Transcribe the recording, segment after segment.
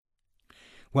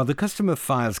While the customer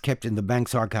files kept in the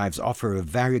bank's archives offer a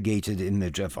variegated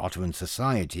image of Ottoman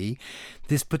society,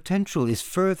 this potential is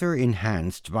further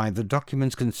enhanced by the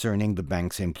documents concerning the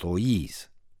bank's employees.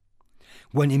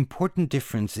 One important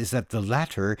difference is that the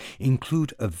latter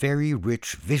include a very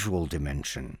rich visual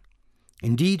dimension.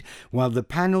 Indeed, while the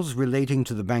panels relating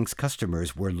to the bank's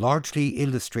customers were largely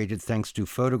illustrated thanks to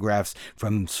photographs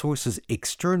from sources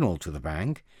external to the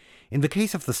bank, in the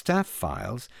case of the staff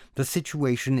files, the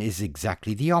situation is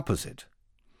exactly the opposite.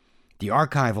 The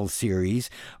archival series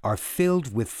are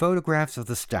filled with photographs of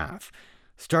the staff,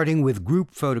 starting with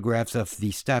group photographs of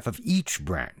the staff of each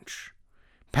branch.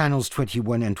 Panels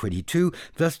 21 and 22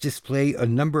 thus display a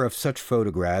number of such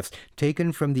photographs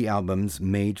taken from the albums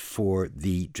made for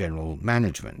the general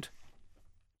management.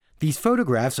 These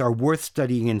photographs are worth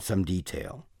studying in some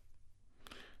detail.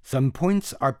 Some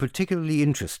points are particularly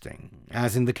interesting,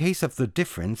 as in the case of the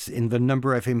difference in the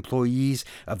number of employees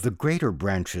of the greater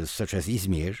branches such as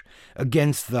Izmir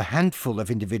against the handful of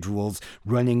individuals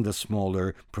running the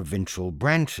smaller provincial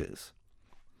branches.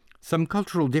 Some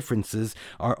cultural differences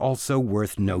are also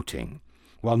worth noting.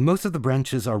 While most of the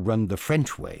branches are run the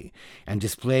French way and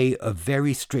display a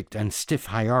very strict and stiff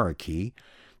hierarchy,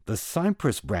 the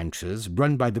Cyprus branches,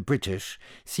 run by the British,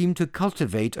 seem to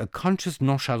cultivate a conscious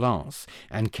nonchalance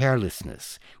and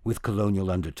carelessness with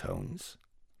colonial undertones.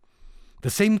 The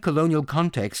same colonial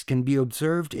context can be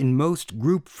observed in most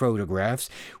group photographs,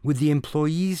 with the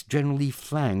employees generally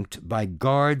flanked by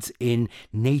guards in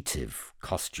native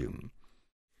costume.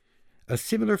 A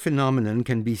similar phenomenon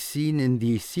can be seen in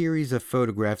the series of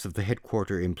photographs of the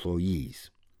headquarter employees.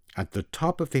 At the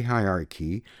top of the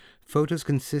hierarchy, photos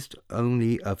consist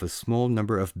only of a small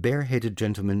number of bare-headed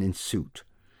gentlemen in suit.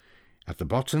 At the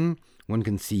bottom, one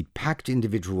can see packed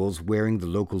individuals wearing the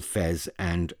local fez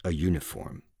and a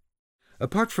uniform.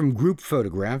 Apart from group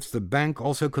photographs, the bank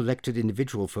also collected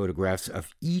individual photographs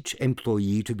of each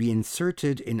employee to be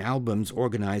inserted in albums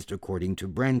organized according to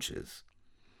branches.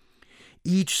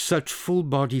 Each such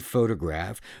full-body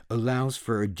photograph allows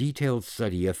for a detailed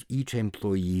study of each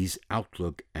employee's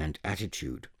outlook and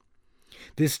attitude.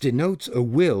 This denotes a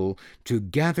will to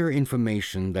gather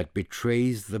information that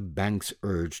betrays the bank's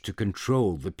urge to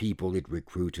control the people it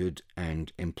recruited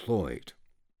and employed.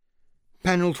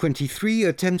 Panel 23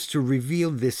 attempts to reveal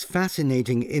this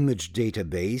fascinating image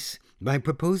database by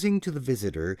proposing to the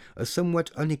visitor a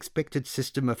somewhat unexpected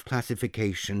system of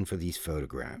classification for these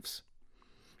photographs.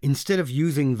 Instead of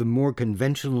using the more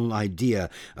conventional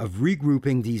idea of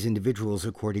regrouping these individuals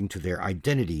according to their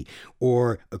identity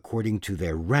or according to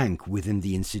their rank within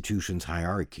the institution's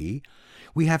hierarchy,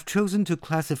 we have chosen to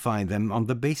classify them on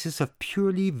the basis of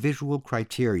purely visual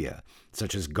criteria,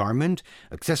 such as garment,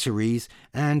 accessories,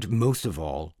 and, most of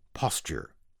all, posture.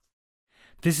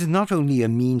 This is not only a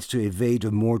means to evade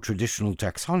a more traditional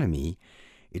taxonomy,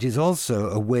 it is also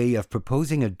a way of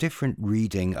proposing a different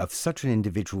reading of such an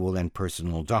individual and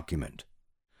personal document.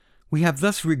 We have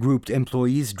thus regrouped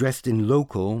employees dressed in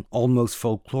local, almost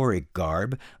folkloric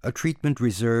garb, a treatment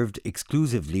reserved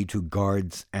exclusively to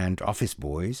guards and office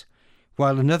boys,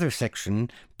 while another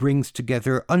section brings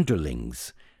together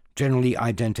underlings, generally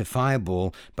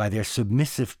identifiable by their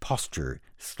submissive posture,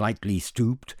 slightly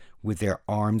stooped, with their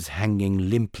arms hanging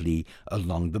limply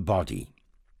along the body.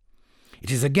 It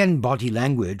is again body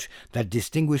language that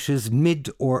distinguishes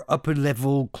mid- or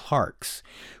upper-level clerks,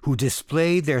 who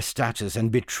display their status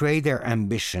and betray their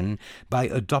ambition by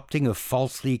adopting a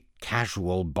falsely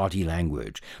casual body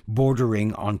language,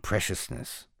 bordering on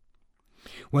preciousness.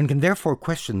 One can therefore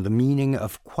question the meaning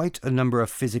of quite a number of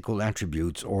physical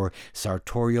attributes or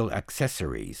sartorial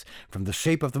accessories, from the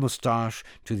shape of the moustache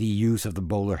to the use of the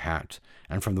bowler hat,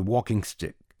 and from the walking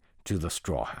stick to the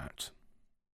straw hat.